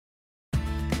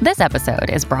This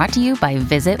episode is brought to you by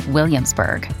Visit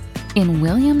Williamsburg. In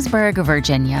Williamsburg,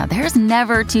 Virginia, there's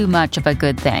never too much of a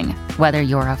good thing. Whether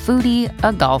you're a foodie,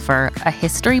 a golfer, a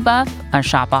history buff, a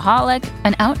shopaholic,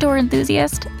 an outdoor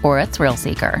enthusiast, or a thrill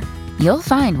seeker, you'll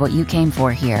find what you came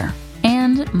for here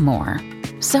and more.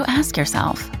 So ask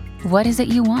yourself, what is it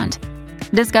you want?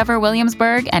 Discover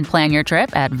Williamsburg and plan your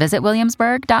trip at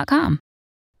visitwilliamsburg.com.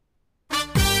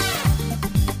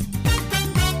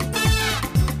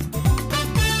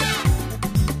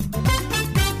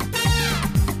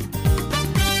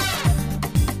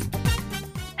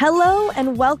 Hello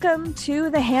and welcome to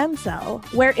The Hand Cell,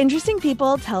 where interesting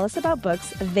people tell us about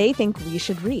books they think we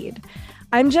should read.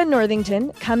 I'm Jen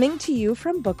Northington, coming to you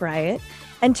from Book Riot,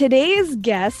 and today's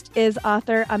guest is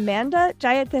author Amanda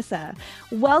Jayatissa.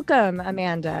 Welcome,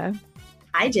 Amanda.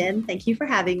 Hi, Jen. Thank you for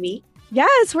having me.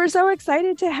 Yes, we're so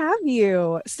excited to have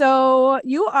you. So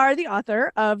you are the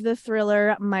author of the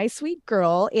thriller My Sweet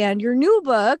Girl, and your new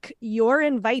book, You're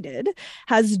Invited,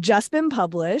 has just been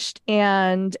published,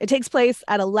 and it takes place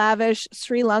at a lavish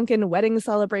Sri Lankan wedding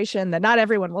celebration that not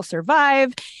everyone will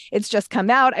survive. It's just come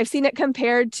out. I've seen it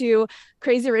compared to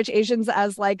Crazy Rich Asians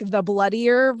as like the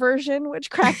bloodier version, which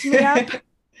cracked me up.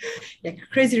 Yeah,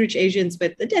 Crazy Rich Asians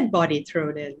with the dead body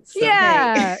thrown in. So,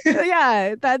 yeah, hey.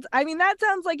 yeah. That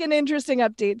sounds like an interesting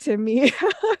update to me.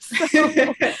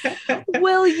 So,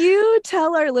 will you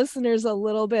tell our listeners a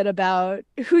little bit about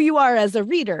who you are as a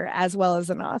reader as well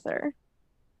as an author?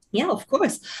 Yeah, of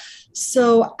course.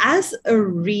 So as a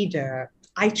reader,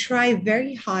 I try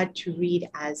very hard to read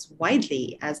as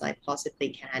widely as I possibly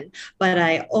can, but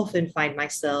I often find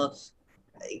myself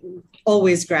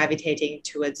always gravitating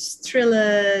towards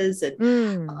thrillers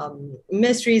and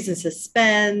mysteries and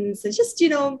suspense and just,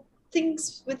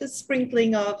 things with a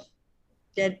sprinkling of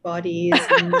dead bodies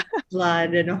and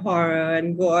blood and horror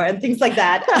and gore and things like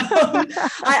that.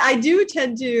 I do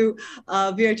tend to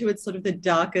veer towards sort of the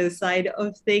darker side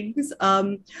of things,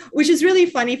 which is really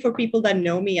funny for people that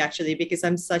know me, actually, because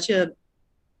I'm such a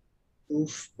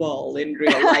goofball in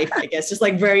real life, I guess, just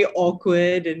like very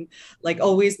awkward and like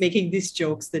always making these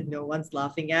jokes that no one's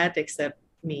laughing at except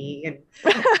me. And,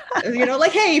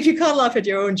 like, hey, if you can't laugh at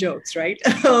your own jokes, right?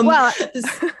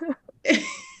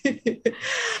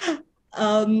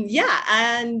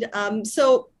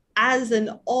 So as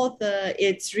an author,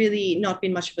 it's really not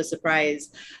been much of a surprise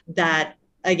that,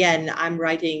 again, I'm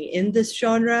writing in this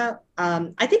genre.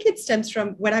 I think it stems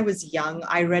from when I was young.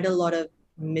 I read a lot of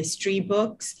mystery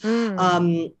books.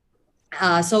 So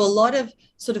a lot of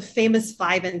sort of Famous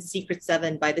Five and Secret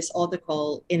Seven by this author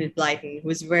called Enid Blyton, who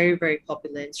was very, very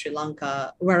popular in Sri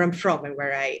Lanka, where I'm from and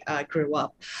where I grew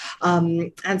up.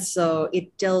 And so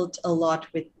it dealt a lot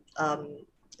with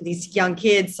these young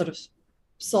kids sort of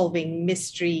solving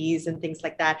mysteries and things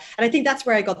like that. And I think that's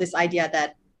where I got this idea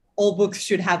that all books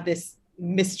should have this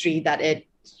mystery that it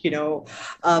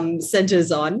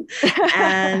centers on.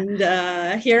 And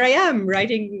here I am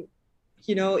writing,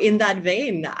 in that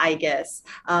vein, I guess.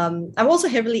 I'm also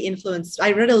heavily influenced.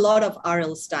 I read a lot of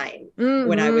R.L. Stine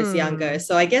when I was younger.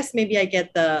 So I guess maybe I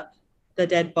get the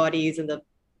dead bodies and the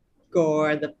gore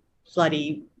and the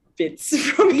bloody bits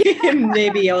from him,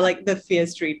 maybe, or like the Fear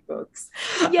Street books.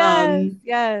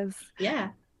 Yes. Yeah.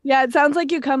 Yeah, it sounds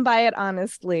like you come by it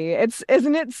honestly.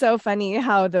 Isn't it so funny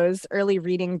how those early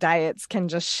reading diets can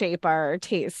just shape our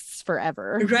tastes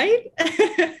forever? Right?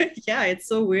 Yeah, it's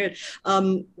so weird.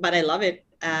 But I love it.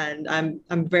 And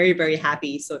I'm very, very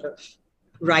happy sort of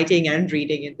writing and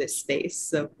reading in this space.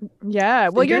 So yeah,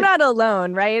 well, you're not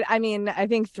alone, right? I mean, I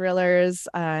think thrillers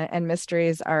and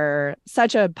mysteries are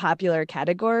such a popular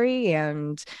category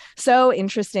and so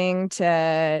interesting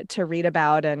to read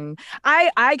about. And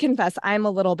I confess I'm a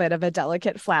little bit of a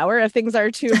delicate flower. If things are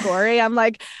too gory, I'm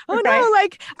like, oh no,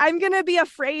 like I'm gonna be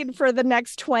afraid for the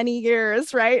next 20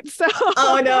 years, right? So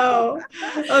oh no.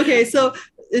 Okay, so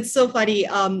it's so funny.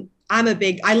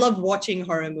 I love watching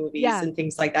horror movies and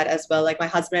things like that as well. Like my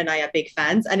husband and I are big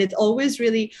fans, and it's always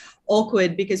really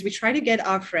awkward because we try to get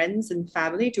our friends and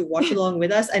family to watch along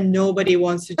with us and nobody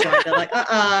wants to join. They're like,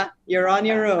 you're on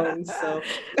your own. So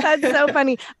that's so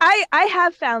funny. I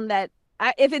have found that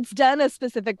if it's done a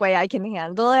specific way, I can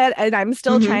handle it. And I'm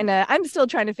still trying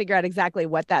to figure out exactly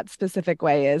what that specific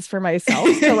way is for myself.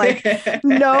 So like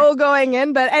no going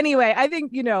in. But anyway, I think,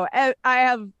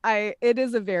 it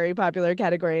is a very popular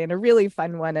category and a really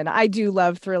fun one. And I do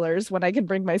love thrillers when I can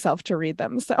bring myself to read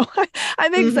them. So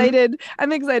I'm excited.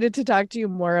 I'm excited to talk to you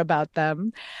more about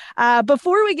them.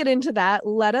 Before we get into that,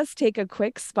 let us take a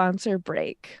quick sponsor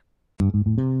break.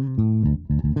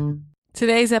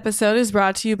 Today's episode is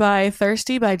brought to you by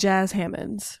Thirsty by Jazz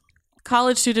Hammonds.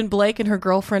 College student Blake and her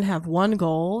girlfriend have one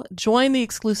goal: join the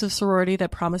exclusive sorority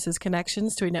that promises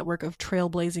connections to a network of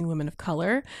trailblazing women of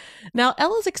color. Now,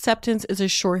 Ella's acceptance is a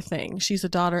sure thing. She's a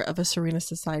daughter of a Serena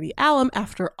Society alum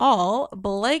after all.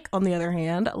 Blake, on the other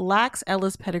hand, lacks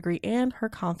Ella's pedigree and her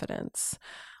confidence.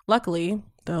 Luckily,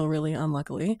 though really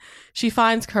unluckily, she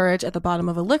finds courage at the bottom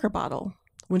of a liquor bottle.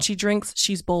 When she drinks,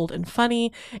 she's bold and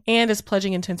funny, and as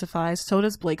pledging intensifies, so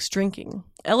does Blake's drinking.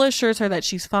 Ella assures her that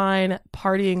she's fine,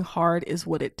 partying hard is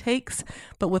what it takes,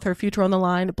 but with her future on the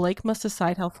line, Blake must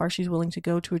decide how far she's willing to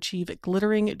go to achieve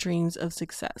glittering dreams of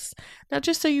success. Now,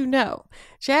 just so you know,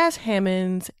 Jas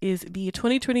Hammonds is the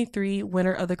 2023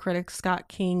 winner of the Critics Scott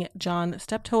King John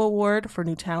Steptoe Award for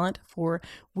New Talent for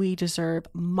We Deserve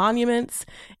Monuments,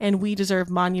 and We Deserve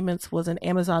Monuments was an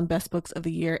Amazon Best Books of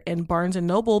the Year and Barnes &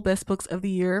 Noble Best Books of the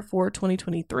Year for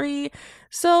 2023,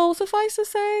 so suffice to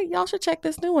say, y'all should check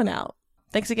this new one out.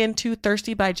 Thanks again to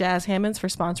Thirsty by Jas Hammonds for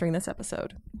sponsoring this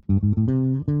episode.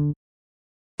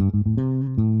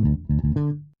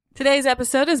 Today's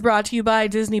episode is brought to you by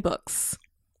Disney Books.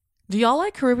 Do y'all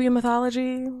like Caribbean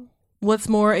mythology? What's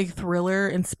more, a thriller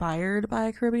inspired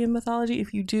by Caribbean mythology?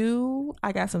 If you do,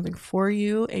 I got something for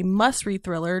you. A must-read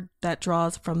thriller that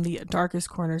draws from the darkest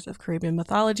corners of Caribbean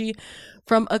mythology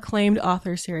from acclaimed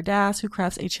author Sarah Dass, who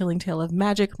crafts a chilling tale of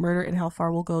magic, murder, and how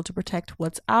far we'll go to protect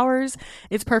what's ours.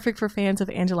 It's perfect for fans of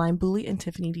Angeline Boulley and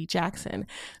Tiffany D. Jackson.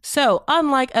 So,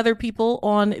 unlike other people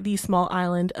on the small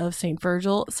island of St.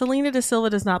 Virgil, Selena da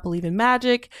Silva does not believe in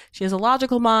magic. She has a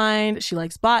logical mind. She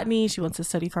likes botany. She wants to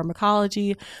study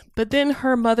pharmacology. But then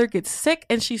her mother gets sick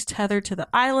and she's tethered to the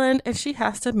island and she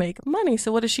has to make money.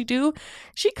 So what does she do?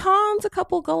 She cons a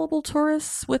couple gullible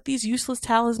tourists with these useless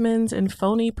talismans and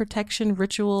phony protection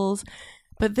rituals.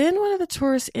 But then one of the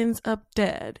tourists ends up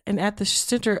dead and at the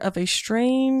center of a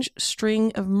strange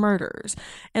string of murders.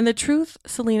 And the truth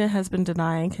Selena has been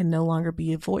denying can no longer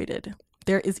be avoided.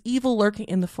 There is evil lurking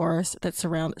in the forest that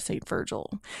surround St.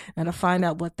 Virgil. Now, to find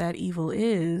out what that evil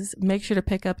is, make sure to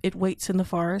pick up It Waits in the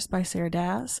Forest by Sarah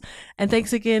Dass. And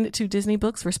thanks again to Disney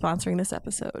Books for sponsoring this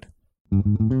episode.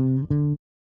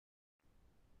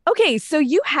 Okay, so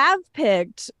you have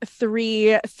picked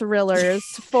 3 thrillers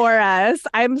for us.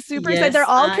 I'm super excited. They're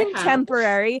all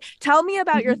contemporary. Tell me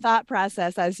about your thought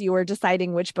process as you were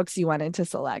deciding which books you wanted to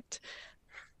select.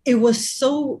 It was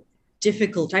so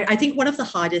difficult. I think one of the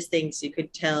hardest things you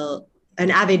could tell an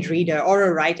avid reader or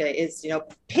a writer is,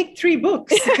 pick 3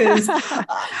 books. Because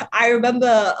I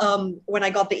remember when I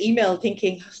got the email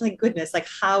thinking, I was like, goodness, like,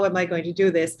 how am I going to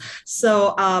do this?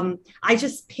 So I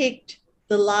just picked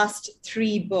the last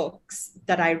 3 books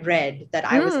that I read that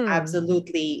I was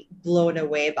absolutely blown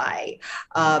away by.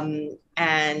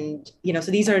 And,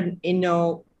 so these are in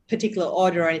no particular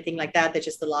order or anything like that. They're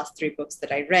just the last 3 books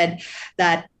that I read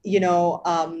that,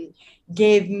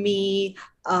 gave me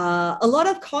a lot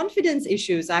of confidence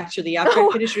issues actually after I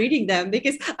finished reading them,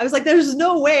 because I was like, there's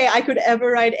no way I could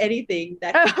ever write anything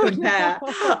that could compare.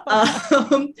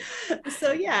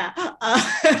 So yeah,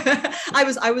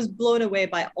 I was blown away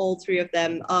by all 3 of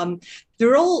them.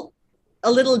 They're all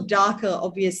a little darker,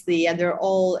 obviously, and they're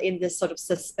all in this sort of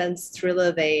suspense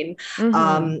thriller vein,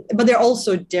 but they're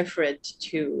also different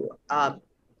too.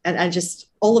 And just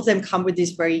all of them come with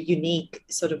this very unique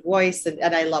sort of voice,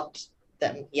 and I loved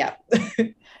them. Yeah.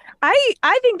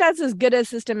 I think that's as good a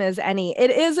system as any. It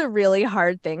is a really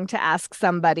hard thing to ask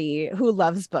somebody who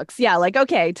loves books. Yeah, like,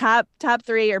 okay, top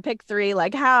 3 or pick 3,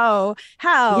 like how?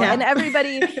 Yeah. And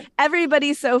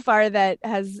everybody so far that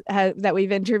has that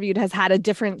we've interviewed has had a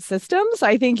different system. So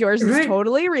I think yours is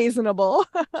totally reasonable.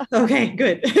 Okay,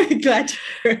 good. Glad to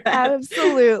hear that.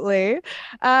 Absolutely.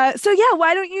 So yeah,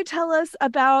 why don't you tell us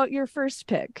about your first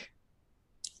pick?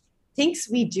 Things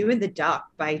We Do in the Dark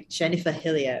by Jennifer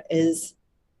Hillier is,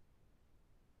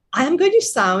 I am going to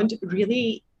sound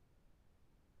really,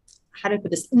 how do I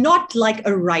put this? Not like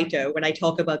a writer when I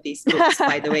talk about these books,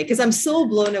 by the way, because I'm so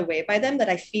blown away by them that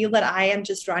I feel that I am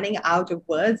just running out of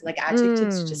words, like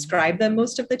adjectives to describe them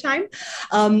most of the time.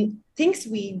 Things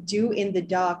We Do in the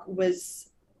Dark was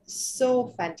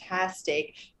so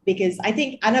fantastic because I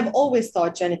think, and I've always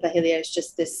thought Jennifer Hillier is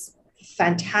just this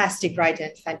fantastic writer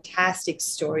and fantastic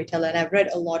storyteller, and I've read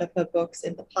a lot of her books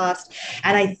in the past,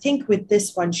 and I think with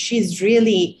this one she's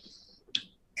really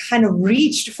kind of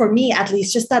reached, for me at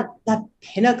least, just that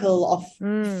pinnacle of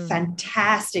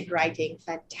fantastic writing,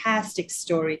 fantastic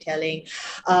storytelling.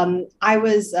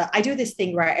 I do this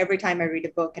thing where every time I read a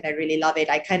book and I really love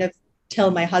it, I kind of tell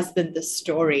my husband the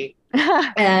story.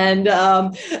 And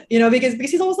because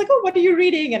he's always like, oh, what are you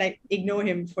reading? And I ignore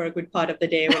him for a good part of the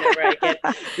day whenever I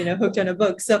get hooked on a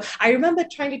book. So I remember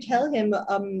trying to tell him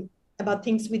about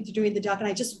things we do in the dark, and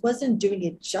I just wasn't doing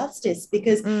it justice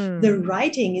because the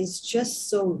writing is just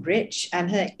so rich and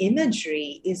her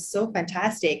imagery is so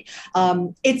fantastic.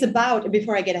 It's about,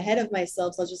 before I get ahead of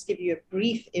myself, so I'll just give you a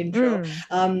brief intro.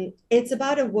 It's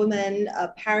about a woman,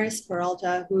 Paris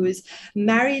Peralta, who is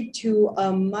married to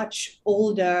a much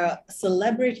older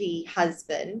celebrity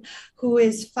husband who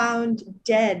is found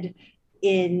dead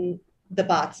in the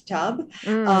bathtub.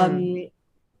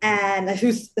 And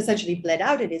who's essentially bled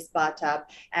out in his bathtub.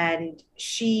 And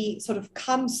she sort of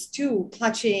comes to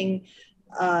clutching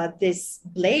this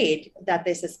blade that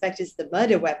they suspect is the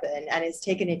murder weapon and is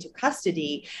taken into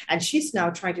custody. And she's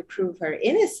now trying to prove her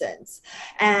innocence.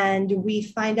 And we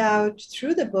find out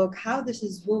through the book how this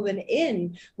is woven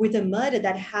in with a murder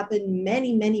that happened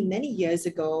many, many, many years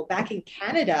ago back in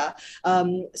Canada,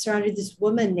 surrounding this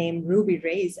woman named Ruby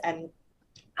Reyes, and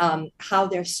how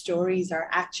their stories are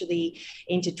actually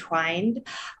intertwined.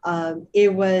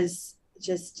 It was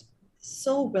just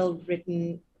so well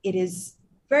written. It is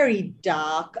very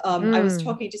dark. I was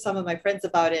talking to some of my friends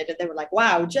about it, and they were like,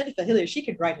 wow, Jennifer Hillier, she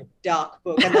could write a dark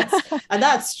book. And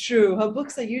that's true. Her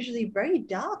books are usually very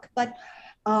dark, but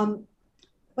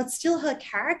still her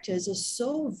characters are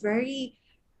so very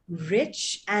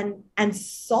rich and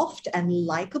soft and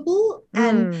likable.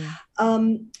 And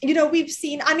we've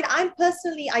seen, I mean,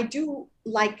 I do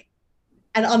like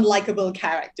an unlikable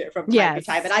character from time to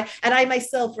time, and I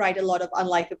myself write a lot of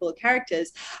unlikable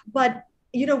characters, but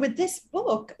with this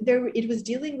book it was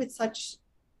dealing with such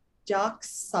dark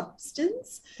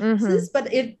substances,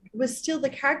 but it was still, the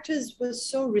characters were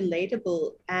so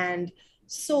relatable and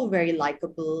so very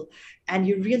likable, and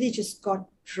you really just got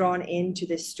drawn into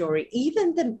this story.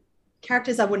 Even the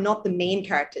characters that were not the main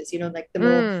characters, like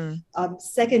the more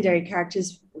secondary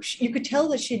characters, you could tell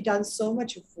that she'd done so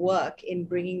much work in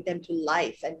bringing them to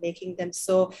life and making them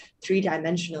so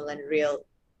three-dimensional and real.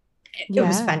 It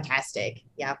was fantastic.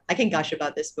 Yeah, I can gush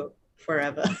about this book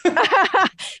forever.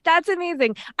 That's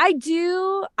amazing.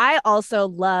 I also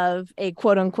love a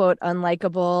quote unquote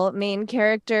unlikable main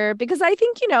character, because I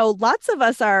think, lots of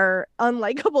us are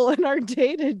unlikable in our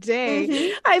day to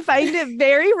day. I find it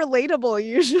very relatable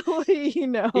usually,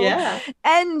 Yeah.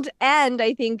 And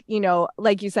I think,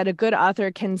 like you said, a good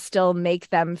author can still make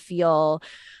them feel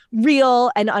real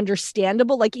and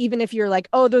understandable. Like, even if you're like,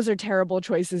 oh, those are terrible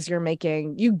choices you're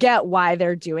making, you get why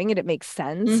they're doing it. It makes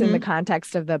sense in the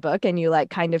context of the book, and you like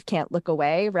kind of can't look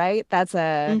away, right?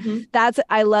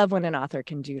 I love when an author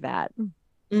can do that.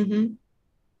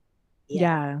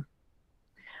 Yeah.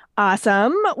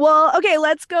 Awesome. Well, okay,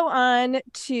 let's go on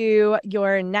to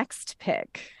your next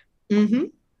pick.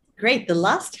 Great. The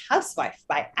Last Housewife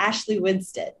by Ashley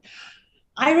Winstead.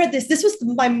 I read this. This was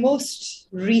my most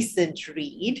recent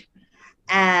read.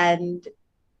 And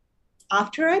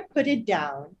after I put it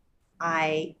down,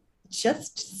 I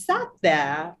just sat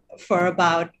there for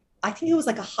about, I think it was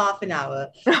like a half an hour,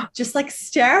 just like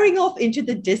staring off into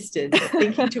the distance,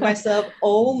 thinking to myself,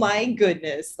 oh my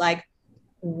goodness, like,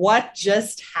 what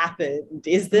just happened?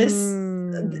 Is this,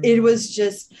 it was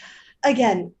just,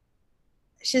 again,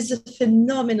 she's a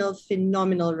phenomenal,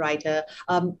 phenomenal writer.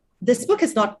 This book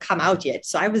has not come out yet,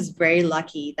 so I was very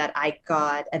lucky that I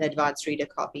got an advanced reader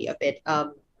copy of it.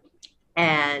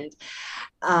 And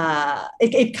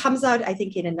it comes out, I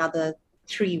think, in another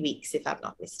 3 weeks, if I'm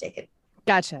not mistaken.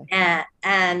 Gotcha.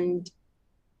 And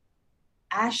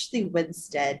Ashley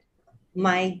Winstead,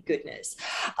 my goodness.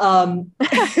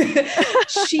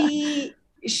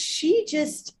 She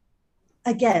just,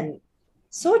 again,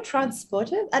 so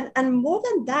transportive, and more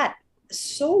than that,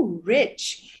 so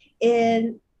rich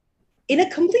in a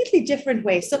completely different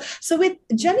way. So with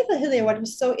Jennifer Hillier, what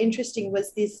was so interesting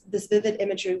was this vivid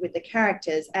imagery with the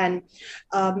characters. And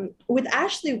with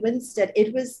Ashley Winstead,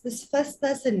 it was this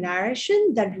first-person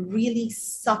narration that really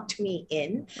sucked me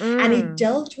in. And it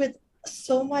dealt with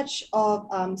so much of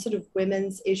sort of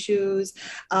women's issues.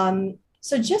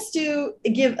 So just to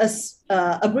give us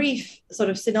a brief sort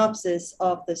of synopsis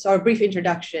of this, or a brief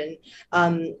introduction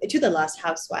to The Last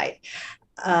Housewife.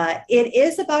 It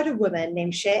is about a woman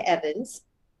named Shea Evans,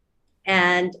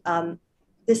 and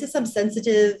this is some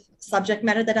sensitive subject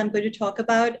matter that I'm going to talk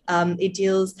about. It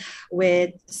deals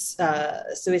with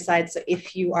suicide, so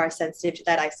if you are sensitive to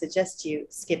that, I suggest you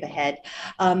skip ahead.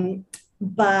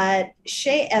 But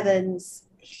Shea Evans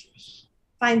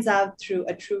finds out through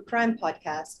a true crime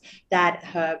podcast that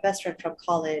her best friend from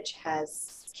college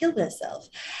has killed herself,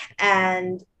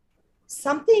 and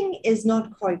something is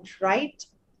not quite right.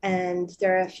 And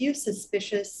there are a few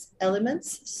suspicious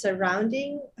elements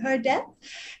surrounding her death.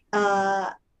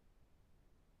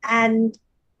 And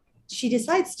she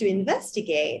decides to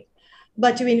investigate.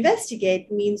 But to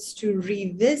investigate means to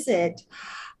revisit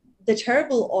the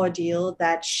terrible ordeal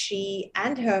that she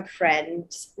and her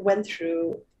friends went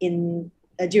through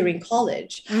during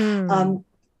college.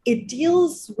 It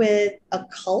deals with a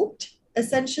cult,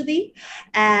 essentially,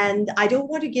 and I don't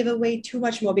want to give away too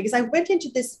much more because I went into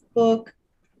this book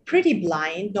pretty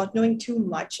blind, not knowing too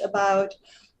much about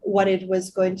what it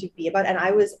was going to be about, and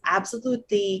I was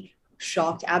absolutely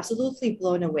shocked, absolutely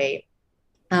blown away.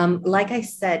 Like I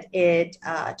said, it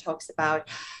talks about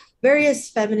various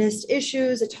feminist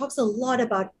issues. It talks a lot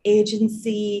about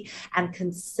agency and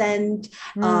consent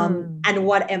and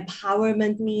what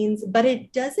empowerment means, but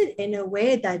it does it in a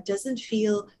way that doesn't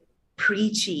feel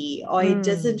preachy or it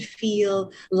doesn't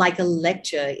feel like a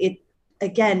lecture.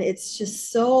 It's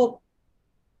just so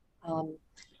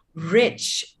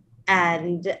rich.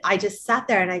 And I just sat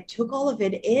there and I took all of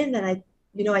it in, and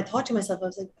I thought to myself, I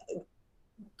was like,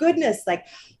 goodness, like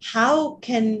how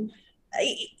can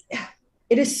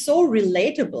it is so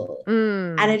relatable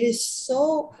and it is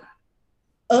so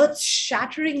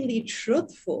earth-shatteringly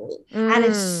truthful and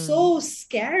it's so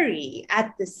scary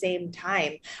at the same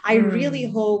time. I really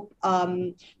hope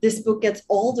this book gets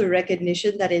all the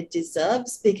recognition that it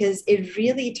deserves, because it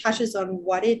really touches on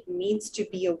what it means to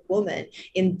be a woman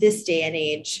in this day and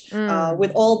age,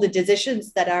 with all the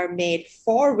decisions that are made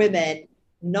for women,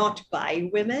 not by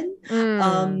women.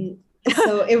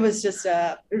 So it was just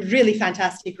a really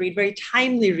fantastic read, very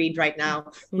timely read right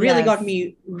now. Really got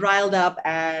me riled up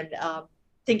and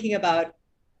thinking about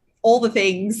all the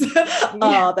things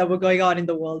that were going on in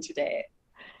the world today.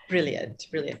 Brilliant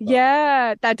book.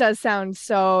 Yeah, that does sound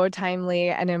so timely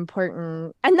and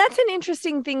important. And that's an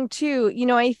interesting thing too.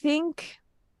 I think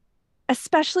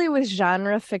especially with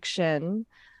genre fiction,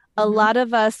 a lot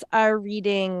of us are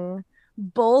reading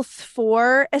both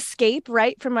for escape,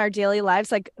 right, from our daily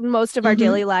lives. Like most of our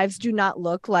daily lives do not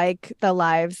look like the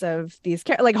lives of these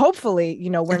characters. Like hopefully,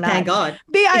 we're not. Thank God.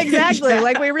 Yeah, exactly.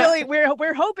 Like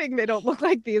we're hoping they don't look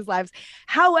like these lives.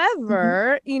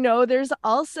 However, there's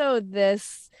also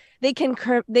this. They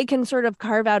can sort of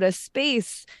carve out a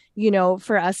space,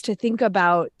 for us to think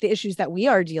about the issues that we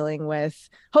are dealing with.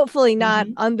 Hopefully not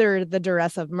under the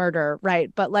duress of murder,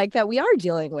 right? But like that we are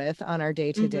dealing with on our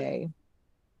day to day.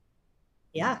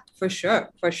 Yeah, for sure.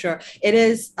 It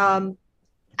is, and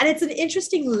it's an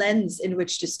interesting lens in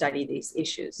which to study these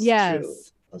issues. Yes.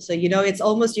 Too. So, it's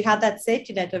almost, you have that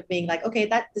safety net of being like,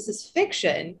 okay, this is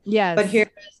fiction. Yes. But here's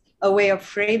a way of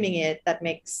framing it that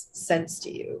makes sense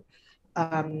to you.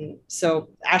 So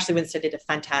Ashley Winstead did a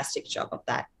fantastic job of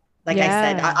that. Like I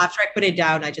said, after I put it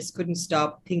down, I just couldn't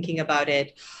stop thinking about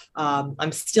it.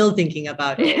 I'm still thinking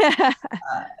about it,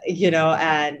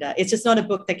 and it's just not a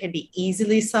book that can be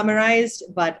easily summarized,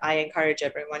 but I encourage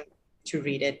everyone to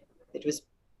read it. It was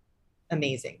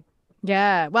amazing.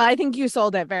 Yeah. Well, I think you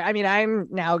sold it I'm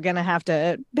now going to have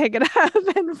to pick it up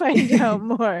and find out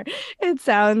more. It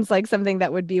sounds like something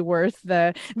that would be worth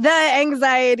the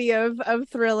anxiety of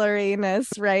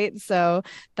thrilleriness, right? So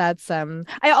that's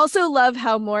I also love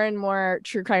how more and more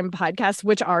true crime podcasts,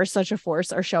 which are such a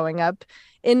force, are showing up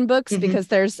in books,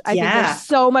 because I think there's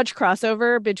so much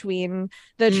crossover between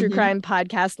the true crime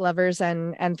podcast lovers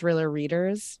and thriller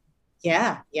readers.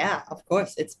 Yeah, of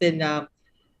course. It's been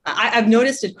I've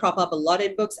noticed it crop up a lot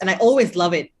in books, and I always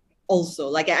love it also.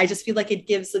 Like, I just feel like it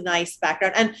gives a nice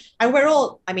background, and we're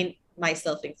all,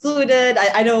 myself included,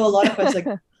 I know a lot of us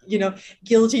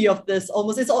guilty of this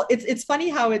almost. It's funny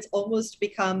how it's almost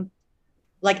become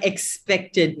like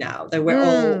expected now that we're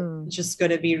all just going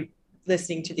to be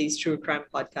listening to these true crime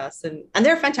podcasts, and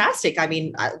they're fantastic.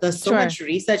 There's so much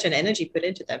research and energy put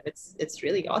into them. It's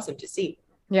really awesome to see.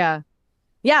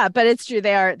 Yeah, but it's true.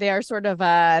 They are sort of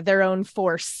their own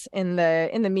force in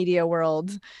the media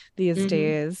world these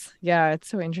days. Yeah, it's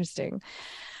so interesting.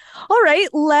 All right,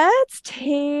 let's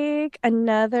take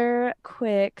another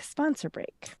quick sponsor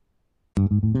break.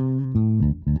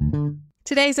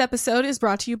 Today's episode is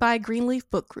brought to you by Greenleaf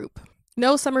Book Group.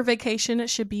 No summer vacation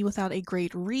should be without a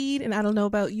great read, and I don't know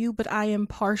about you, but I am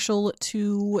partial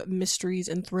to mysteries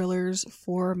and thrillers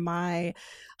for my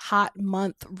hot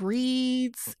month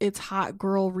reads. It's hot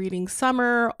girl reading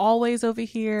summer, always over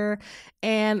here.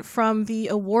 And from the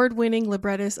award-winning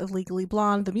librettist of Legally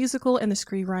Blonde, the musical, and the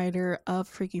screenwriter of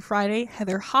Freaky Friday,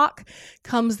 Heather Hawk,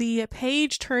 comes the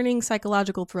page-turning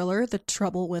psychological thriller, The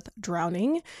Trouble with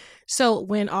Drowning. So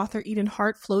when author Eden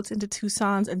Hart floats into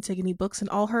Tucson's Antigone Books in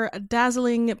all her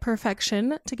dazzling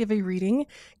perfection to give a reading,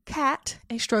 Kat,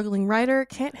 a struggling writer,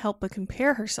 can't help but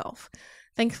compare herself.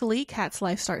 Thankfully, Kat's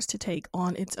life starts to take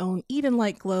on its own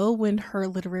Eden-like glow when her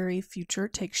literary future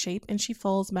takes shape and she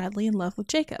falls madly in love with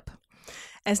Jacob.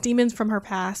 As demons from her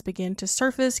past begin to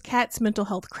surface, Kat's mental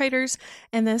health craters,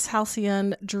 and this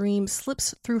halcyon dream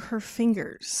slips through her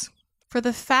fingers. For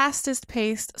the fastest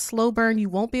paced, slow burn you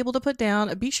won't be able to put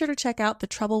down, be sure to check out The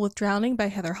Trouble with Drowning by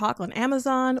Heather Hawk on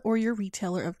Amazon or your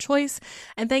retailer of choice.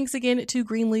 And thanks again to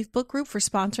Greenleaf Book Group for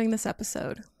sponsoring this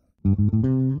episode.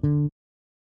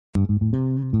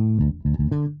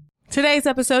 Today's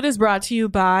episode is brought to you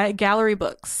by Gallery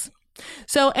Books.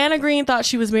 So Anna Green thought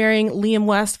she was marrying Liam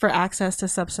West for access to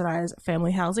subsidized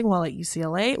family housing while at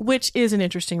UCLA, which is an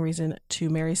interesting reason to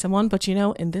marry someone, but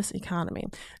in this economy.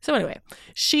 So anyway,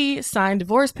 she signed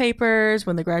divorce papers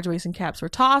when the graduation caps were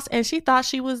tossed, and she thought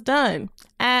she was done.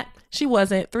 She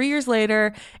wasn't. 3 years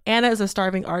later, Anna is a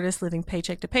starving artist living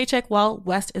paycheck to paycheck, while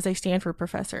West is a Stanford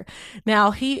professor.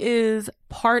 Now, he is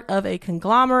part of a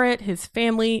conglomerate. His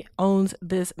family owns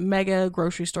this mega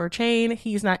grocery store chain.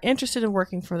 He's not interested in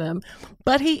working for them,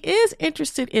 but he is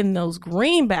interested in those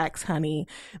greenbacks, honey,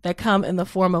 that come in the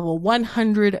form of a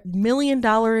 $100 million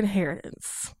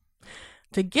inheritance.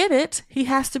 To get it, he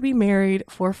has to be married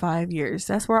for 5 years.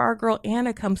 That's where our girl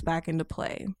Anna comes back into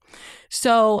play.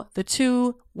 So the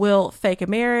two will fake a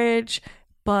marriage,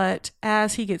 but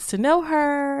as he gets to know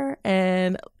her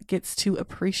and gets to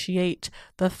appreciate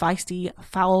the feisty,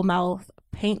 foul-mouthed,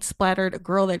 paint-splattered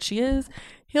girl that she is,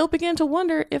 he'll begin to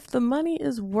wonder if the money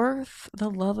is worth the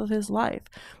love of his life.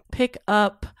 Pick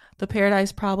up The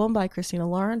Paradise Problem by Christina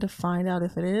Lauren to find out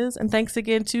if it is. And thanks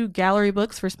again to Gallery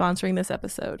Books for sponsoring this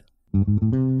episode.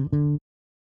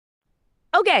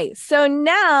 Okay, so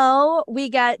now we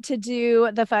get to do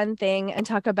the fun thing and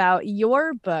talk about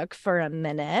your book for a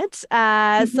minute.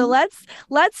 So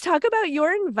let's talk about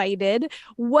You're Invited.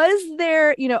 Was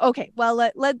there, okay,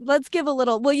 well, let's give a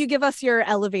little, will you give us your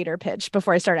elevator pitch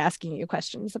before I start asking you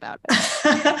questions about it?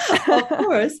 Of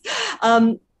course.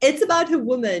 It's about a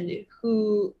woman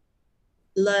who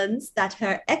learns that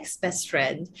her ex-best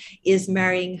friend is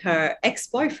marrying her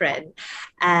ex-boyfriend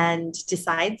and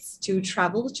decides to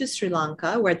travel to Sri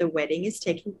Lanka, where the wedding is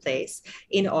taking place,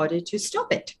 in order to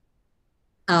stop it.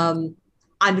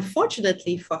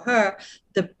 Unfortunately for her,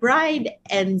 the bride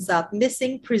ends up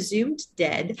missing, presumed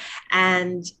dead,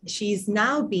 and she's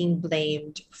now being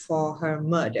blamed for her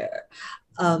murder.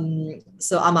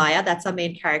 So Amaya, that's our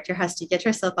main character, has to get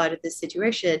herself out of this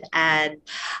situation. And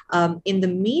in the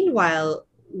meanwhile,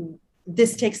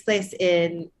 this takes place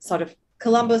in sort of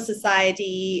Colombo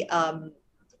society,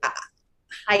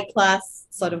 high class,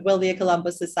 sort of wealthier Colombo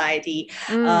society.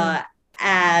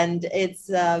 And it's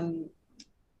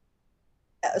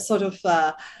sort of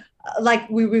like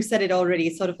we've said it already,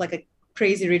 sort of like a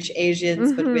Crazy Rich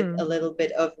Asians, but with a little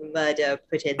bit of murder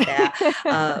put in there.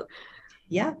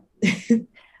 Yeah.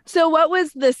 So what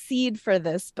was the seed for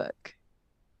this book?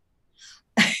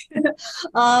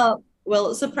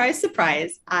 Well, surprise,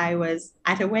 surprise, I was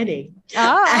at a wedding.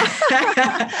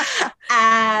 Ah.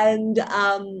 And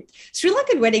Sri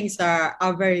Lankan weddings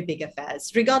are very big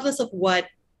affairs. Regardless of what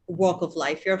walk of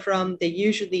life you're from, they're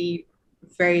usually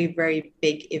very, very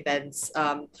big events.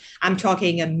 I'm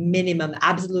talking a minimum,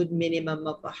 absolute minimum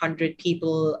of 100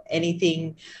 people,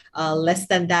 anything less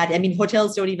than that. I mean,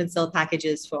 hotels don't even sell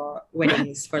packages for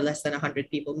weddings for less than 100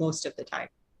 people most of the time.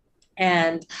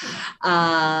 And so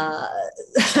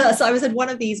I was at one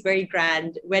of these very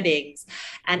grand weddings,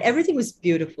 and everything was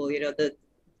beautiful. The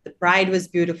bride was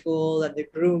beautiful, and the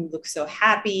groom looked so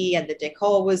happy, and the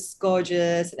decor was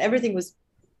gorgeous, and everything was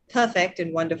perfect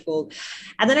and wonderful.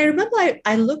 And then I remember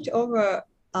I looked over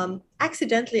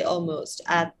accidentally almost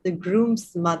at the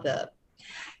groom's mother,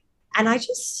 and I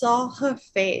just saw her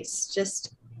face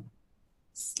just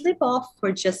slip off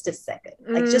for just a second,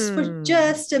 like just for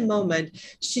just a moment.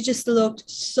 She just looked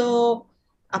so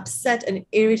upset and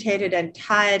irritated and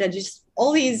tired, and just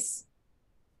all these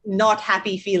not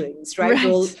happy feelings, right?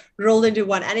 Rolled into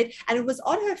one. And it was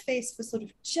on her face for sort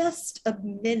of just a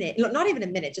minute, not even a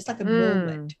minute, just like a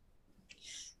moment.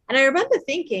 And I remember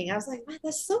thinking, I was like, man,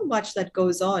 there's so much that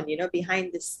goes on,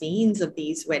 behind the scenes of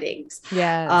these weddings.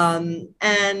 Yes.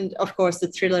 And of course, the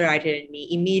thriller writer in me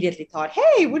immediately thought,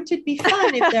 hey, wouldn't it be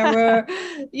fun if there were,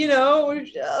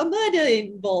 a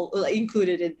murder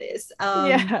included in this?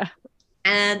 Yeah.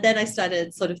 And then I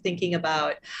started sort of thinking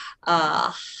about,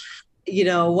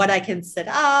 what I can set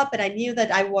up. And I knew that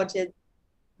I wanted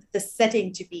the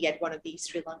setting to be at one of these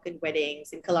Sri Lankan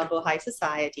weddings in Colombo high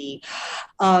society.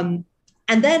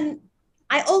 And then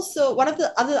I also, one of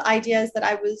the other ideas that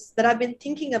I've been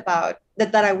thinking about,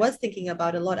 that I was thinking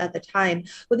about a lot at the time,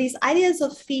 were these ideas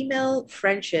of female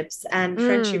friendships and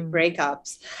friendship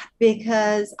breakups,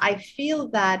 because I feel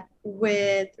that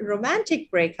with romantic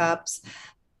breakups,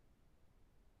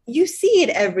 you see it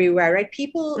everywhere, right?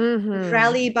 People Mhm.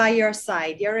 rally by your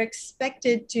side. You're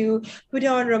expected to put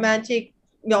on romantic,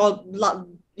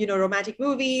 romantic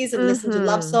movies and listen to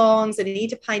love Mhm. songs and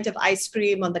eat a pint of ice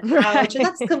cream on the couch, and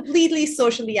that's Right. completely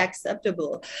socially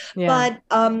acceptable. Yeah. But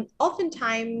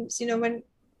oftentimes, when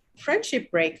friendship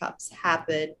breakups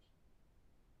happen,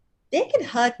 they can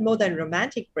hurt more than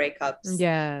romantic breakups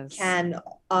Yes. can.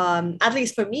 At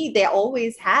least for me, they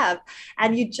always have.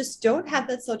 And you just don't have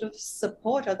that sort of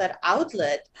support or that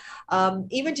outlet,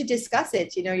 even to discuss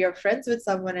it. You're friends with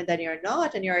someone and then you're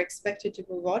not, and you're expected to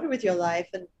move on with your life.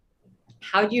 And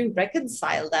how do you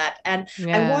reconcile that? And I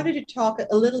Yeah. wanted to talk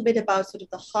a little bit about sort of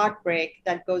the heartbreak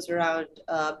that goes around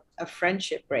a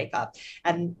friendship breakup,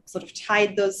 and sort of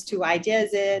tied those two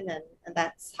ideas in. And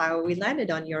that's how we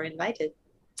landed on You're Invited.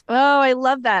 Oh, I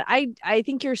love that. I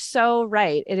think you're so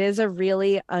right. It is a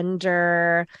really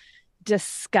under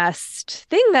discussed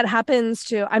thing that happens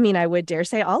to, I mean, I would dare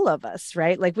say all of us,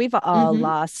 right? Like we've all Mm-hmm.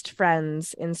 lost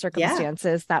friends in Yeah.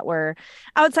 circumstances that were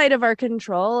outside of our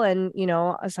control. And,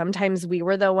 sometimes we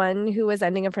were the one who was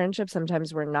ending a friendship,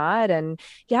 sometimes we're not. And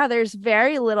yeah, there's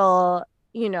very little,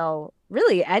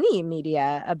 really any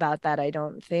media about that, I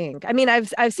don't think. I mean,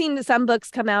 I've seen some books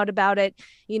come out about it.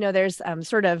 There's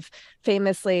sort of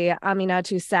famously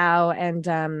Aminatou Sow and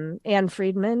Anne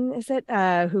Friedman, is it,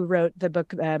 who wrote the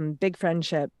book Big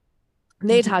Friendship.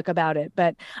 They Mm-hmm. talk about it,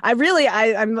 but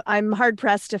I'm hard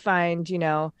pressed to find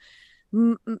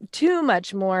too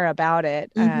much more about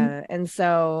it. Mm-hmm. And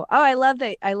so, oh, I love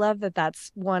that.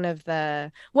 That's one of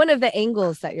the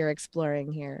angles that you're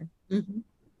exploring here. Mm-hmm.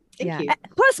 Thank Yeah. you.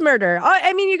 Plus murder. Oh,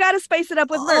 I mean, you got to spice it up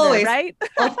with murder, Always, right?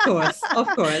 of course, of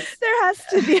course. There has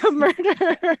to be a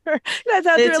murder. That's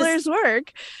how It's just, thrillers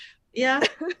work. yeah,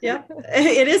 yeah.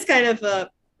 It is kind of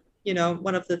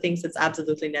one of the things that's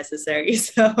absolutely necessary.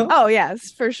 So Oh,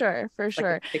 yes, for sure, for it's like a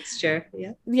sure. fixture.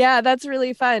 Yeah. Yeah, that's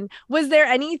really fun. Was there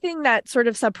anything that sort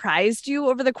of surprised you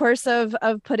over the course of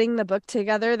putting the book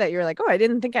together that you're like, oh, I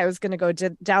didn't think I was going to go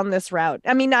down this route?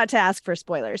 I mean, not to ask for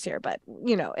spoilers here, but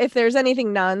if there's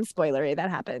anything non-spoilery that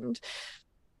happened.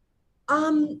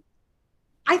 Um,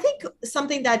 I think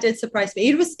something that did surprise me.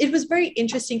 It was very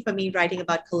interesting for me writing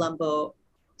about Colombo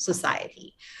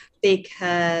society,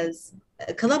 because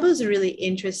Colombo is a really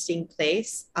interesting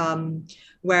place,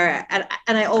 where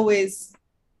and I always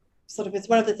sort of, it's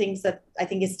one of the things that I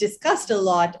think is discussed a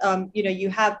lot. You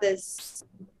have this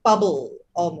bubble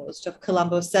almost of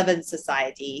Colombo 7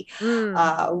 society,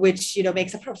 Mm, which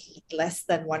makes up probably less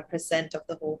than 1% of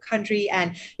the whole country,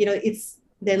 and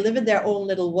they live in their own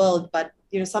little world. But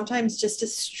sometimes just a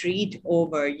street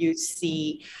over, you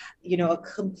see a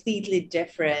completely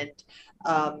different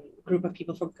group of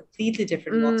people from completely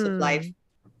different walks of life, mm,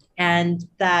 and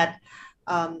that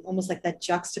almost like that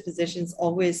juxtaposition's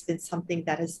always been something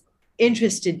that has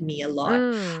interested me a lot.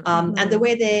 And the mhm.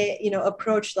 way they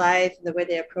approach life, and the way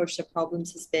they approach the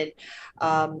problems has been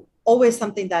always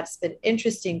something that's been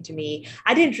interesting to me.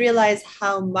 I didn't realize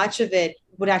how much of it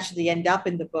would actually end up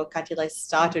in the book until I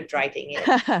started writing it,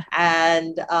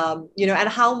 and and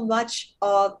how much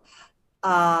of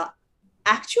uh,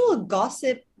 actual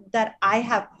gossip that I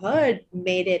have heard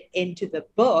made it into the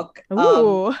book.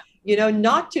 Ooh.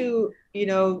 Not to,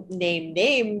 name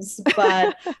names,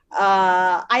 but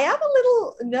I am a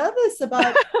little nervous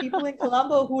about people in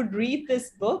Colombo who would read this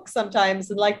book sometimes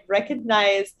and like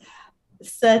recognize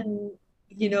certain,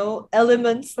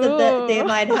 elements that they Ooh.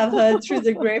 might have heard through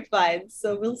the grapevine.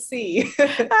 So we'll see.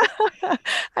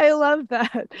 I love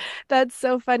that. That's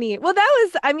so funny. Well, that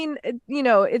was, I mean,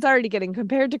 it's already getting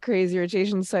compared to Crazy Rich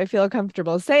Asians, so I feel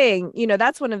comfortable saying,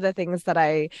 that's one of the things that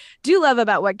I do love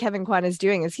about what Kevin Kwan is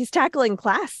doing is he's tackling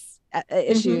class Mhm.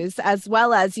 issues as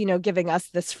well as, giving us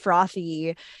this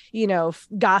frothy,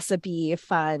 gossipy,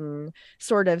 fun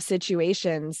sort of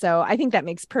situation. So I think that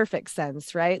makes perfect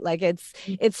sense, right? Like it's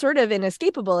sort of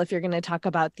inescapable if you're going to talk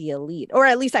about the elite, or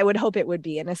at least I would hope it would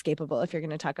be inescapable if you're going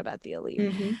to talk about the elite.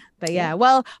 Mhm. But Yeah. yeah,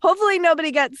 well, hopefully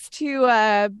nobody gets too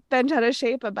bent out of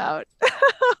shape about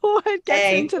what gets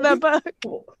Hey, into the book.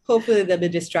 hopefully they'll be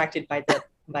distracted by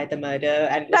the murder,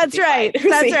 and it'll That's be fine. right.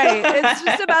 That's right. It's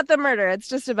just about the murder. It's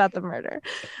just about the murder.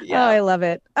 Oh, Yeah. I love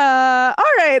it. All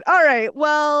right. All right.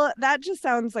 Well, that just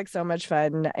sounds like so much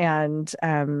fun. And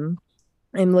I'm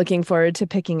looking forward to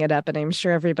picking it up, and I'm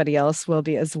sure everybody else will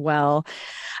be as well.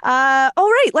 All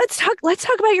right, let's talk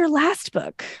about your last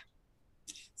book.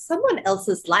 Someone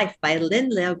Else's Life by Lynn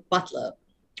Leo Butler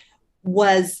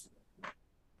was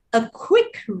a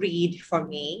quick read for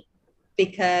me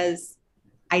because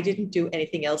I didn't do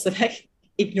anything else, and I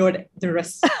ignored the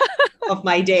rest of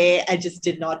my day and just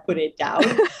did not put it down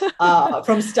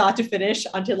from start to finish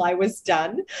until I was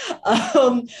done.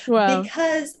 Wow.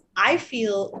 Because I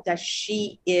feel that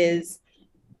she is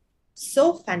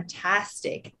so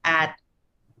fantastic at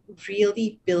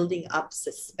really building up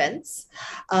suspense.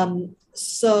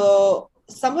 So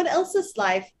Someone Else's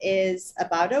Life is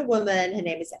about a woman. Her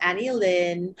name is Annie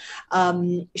Lynn.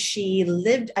 She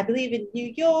lived, I believe, in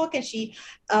New York, and she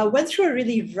went through a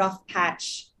really rough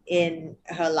patch in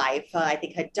her life. I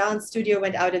think her dance studio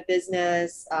went out of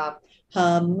business.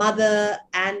 Her mother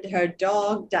and her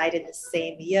dog died in the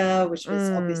same year, which was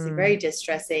obviously very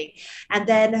distressing. And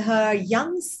then her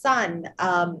young son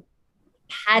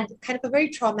had kind of a very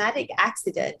traumatic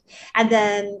accident. And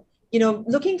then,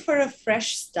 looking for a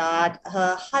fresh start,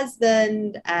 her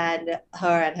husband and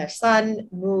her son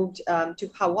moved to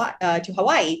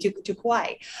Hawaii, to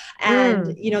Kauai.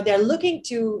 And, they're looking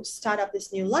to start up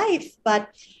this new life, but,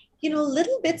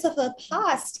 little bits of her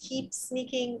past keep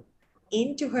sneaking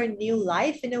into her new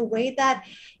life in a way that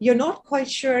you're not quite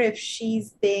sure if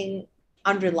she's being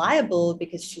unreliable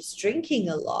because she's drinking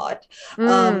a lot,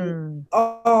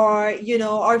 or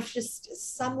just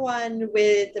someone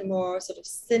with a more sort of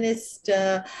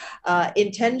sinister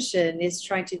intention is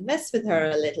trying to mess with her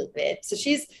a little bit. So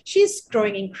she's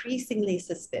growing increasingly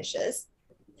suspicious,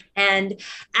 and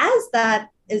as that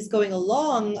is going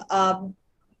along,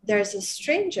 there's a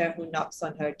stranger who knocks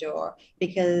on her door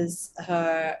because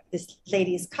this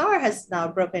lady's car has now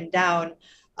broken down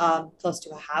close to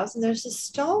a house, and there's a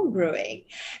storm brewing.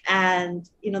 And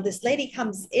this lady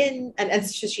comes in, and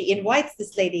she invites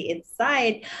this lady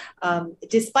inside,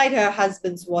 despite her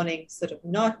husband's warning sort of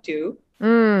not to.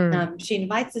 She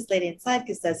invites this lady inside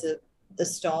because there's the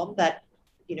storm that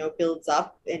builds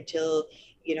up until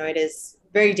it is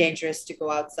very dangerous to go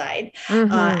outside.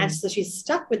 And so she's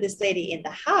stuck with this lady in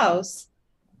the house,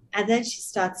 and then she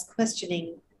starts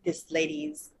questioning this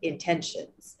lady's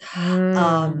intentions.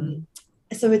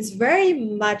 So it's very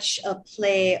much a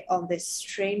play on this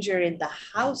stranger in the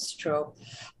house trope.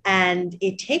 And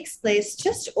it takes place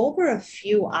just over a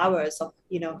few hours of,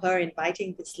 her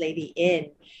inviting this lady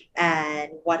in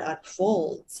and what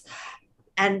unfolds.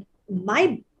 And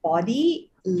my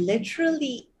body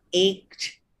literally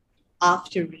ached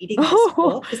after reading this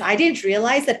book, because I didn't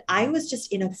realize that I was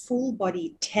just in a full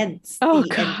body tense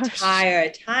entire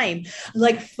time,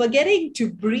 like forgetting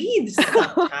to breathe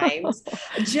sometimes,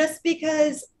 just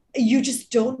because you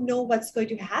just don't know what's going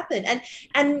to happen.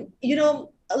 And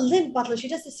Lynn Butler, she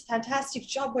does this fantastic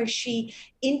job where she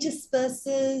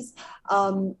intersperses,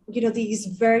 these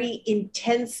very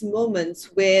intense moments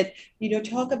with,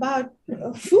 talk about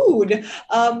food,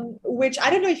 which I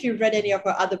don't know if you've read any of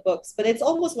her other books, but it's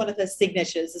almost one of her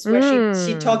signatures, is where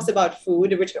she talks about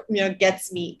food, which,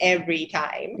 gets me every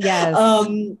time. Yes.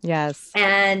 Yes.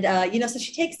 And, so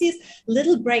she takes these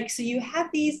little breaks. So you have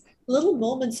these little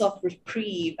moments of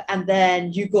reprieve, and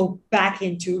then you go back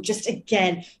into just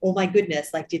again, oh my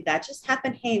goodness, like, did that just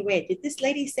happen? Hey, wait, did this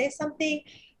lady say something?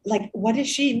 Like, what does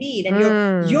she mean?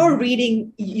 And you're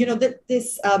reading,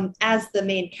 this as the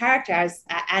main character, as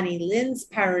Annie Lynn's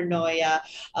paranoia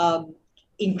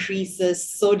increases,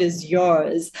 so does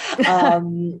yours.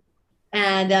 And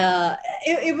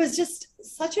it was just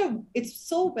it's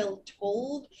so well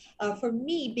told for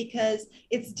me, because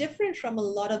it's different from a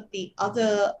lot of the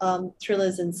other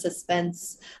thrillers and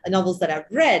suspense novels that I've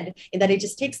read, in that it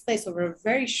just takes place over a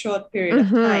very short period of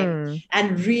time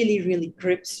and really, really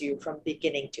grips you from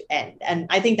beginning to end. And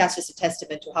I think that's just a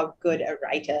testament to how good a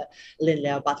writer Lynn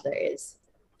Leo Butler is.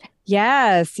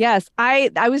 Yes.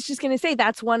 I was just going to say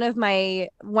that's one of my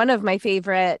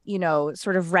favorite,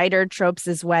 sort of writer tropes,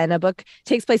 is when a book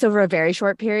takes place over a very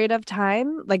short period of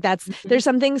time. Like there's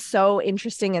something so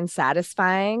interesting and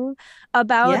satisfying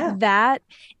about that.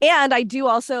 And I do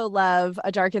also love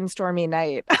A Dark and Stormy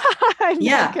Night. I'm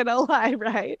not going to lie,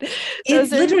 right?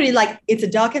 It's literally like, it's a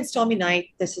dark and stormy night.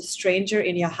 There's a stranger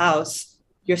in your house.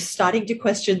 You're starting to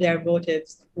question their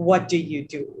motives. What do you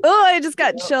do? Oh, I just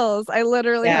got chills. I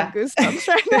literally have goosebumps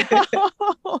right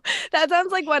now. That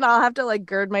sounds like when I'll have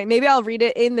to maybe I'll read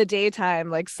it in the daytime,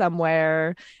 like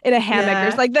somewhere in a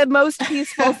hammock or like the most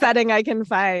peaceful setting I can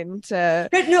find.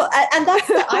 Right, no, and that's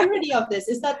the irony of this,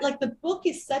 is that like the book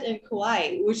is set in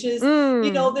Kauai, which is,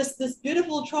 this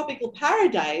beautiful tropical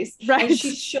paradise. Right. And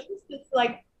she shows this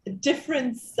like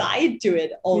different side to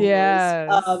it almost.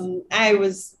 Yes. I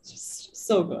was just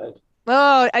so good.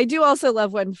 Oh, I do also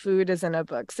love when food is in a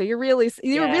book. So you're really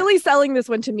selling this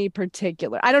one to me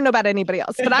particular. I don't know about anybody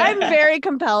else, but I'm very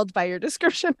compelled by your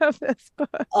description of this book.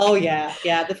 Oh yeah.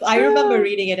 I remember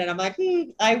reading it and I'm like,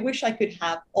 I wish I could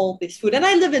have all this food. And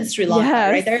I live in Sri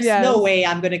Lanka, right? There's no way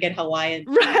I'm going to get Hawaiian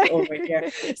food over here.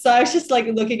 So I was just like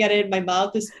looking at it, my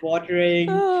mouth is watering.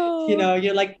 You know,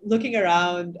 you're like looking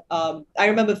around. I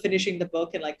remember finishing the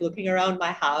book and like looking around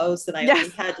my house, and I only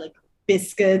had like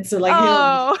biscuits or like you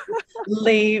know,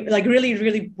 lame, like really,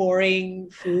 really boring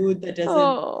food that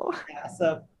doesn't.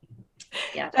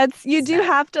 That's you do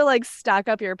have to like stock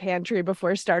up your pantry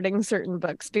before starting certain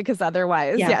books, because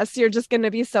otherwise you're just going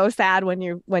to be so sad when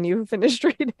you finished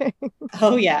reading.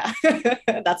 Oh yeah.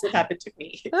 That's what happened to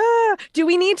me. Do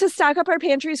we need to stock up our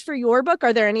pantries for your book?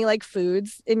 Are there any like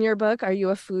foods in your book? Are you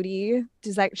a foodie?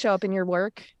 Does that show up in your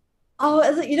work?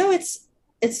 Oh, you know, it's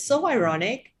so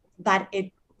ironic that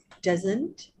it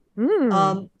doesn't.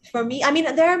 For me, I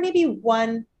mean, there are maybe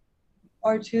 1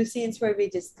 or 2 scenes where we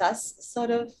discuss sort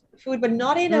of food, but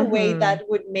not in a way that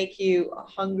would make you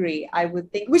hungry, I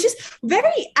would think, which is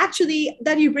very, actually,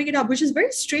 that you bring it up, which is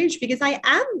very strange, because I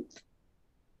am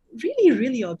really,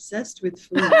 really obsessed with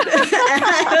food.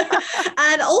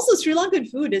 And also Sri Lankan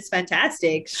food is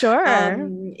fantastic. Sure.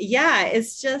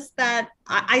 It's just that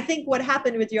I think what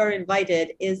happened with You're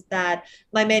Invited is that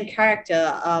my main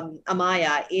character,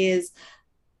 Amaya,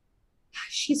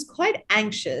 she's quite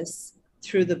anxious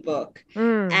through the book,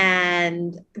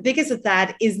 and because of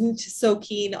that isn't so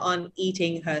keen on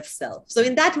eating herself. So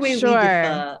in that way we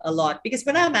differ a lot, because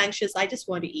when I'm anxious I just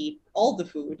want to eat all the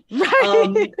food,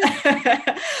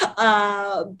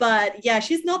 but yeah,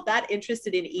 she's not that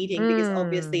interested in eating because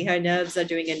obviously her nerves are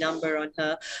doing a number on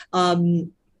her,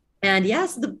 and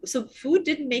yes, so food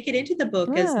didn't make it into the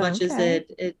book as much as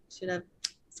it should have.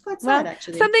 Quite sad,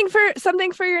 actually.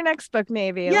 Something for your next book,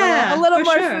 maybe. A little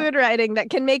more food writing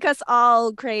that can make us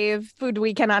all crave food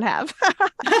we cannot have.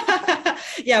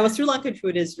 Well, Sri Lankan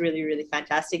food is really, really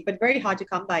fantastic, but very hard to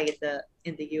come by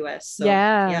in the US. So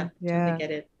I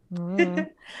get it.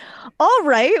 All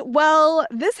right. Well,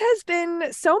 this has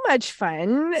been so much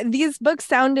fun. These books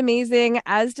sound amazing,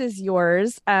 as does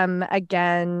yours.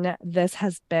 Again, this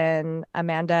has been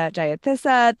Amanda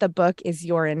Jayatissa. The book is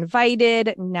You're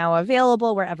Invited, now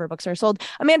available wherever books are sold.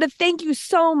 Amanda, thank you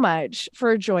so much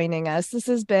for joining us. This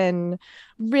has been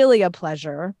really a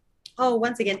pleasure. Oh,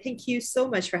 once again, thank you so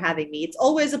much for having me. It's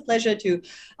always a pleasure to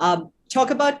talk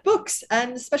about books,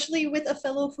 and especially with a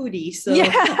fellow foodie. So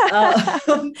yes.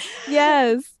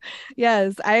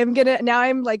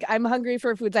 I'm hungry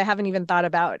for foods I haven't even thought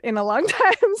about in a long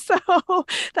time. So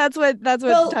that's what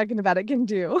talking about it can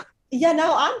do. Yeah,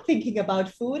 now I'm thinking about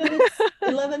food, and it's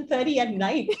 11:30 at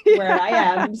night where I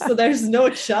am. So there's no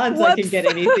chance I can get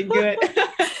anything good.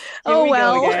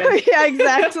 Yeah,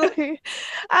 exactly.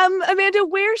 Amanda,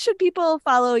 where should people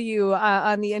follow you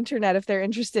on the internet if they're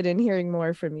interested in hearing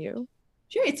more from you?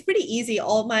 Sure, it's pretty easy.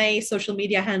 All my social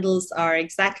media handles are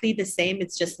exactly the same.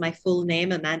 It's just my full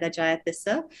name, Amanda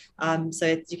Jayatissa.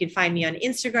 So you can find me on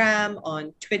Instagram,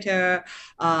 on Twitter,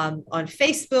 on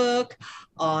Facebook,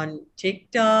 on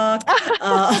TikTok,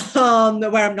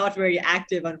 where I'm not very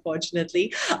active,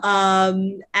 unfortunately.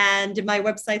 And my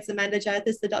website's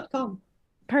amandajayatissa.com.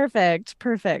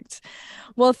 Perfect.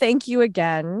 Well, thank you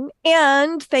again.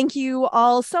 And thank you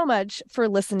all so much for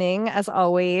listening, as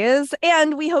always.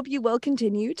 And we hope you will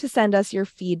continue to send us your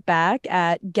feedback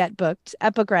at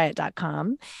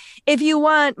getbooked@bookriot.com. If you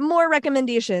want more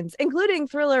recommendations, including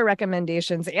thriller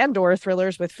recommendations and/or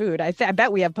thrillers with food, I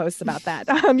bet we have posts about that.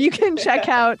 You can check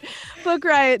out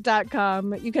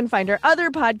bookriot.com. You can find our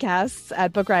other podcasts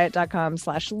at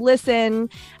bookriot.com/listen.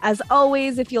 As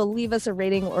always, if you'll leave us a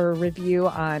rating or a review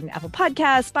on Apple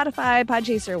Podcasts, Spotify,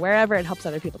 Podchaser, wherever, it helps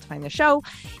other people to find the show.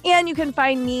 And you can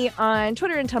find me on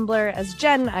Twitter and Tumblr as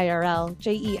Jen IRL,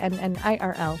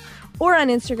 JENNIRL, or on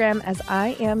Instagram as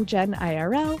I am Jen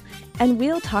IRL. And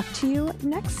we'll talk to you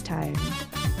next time.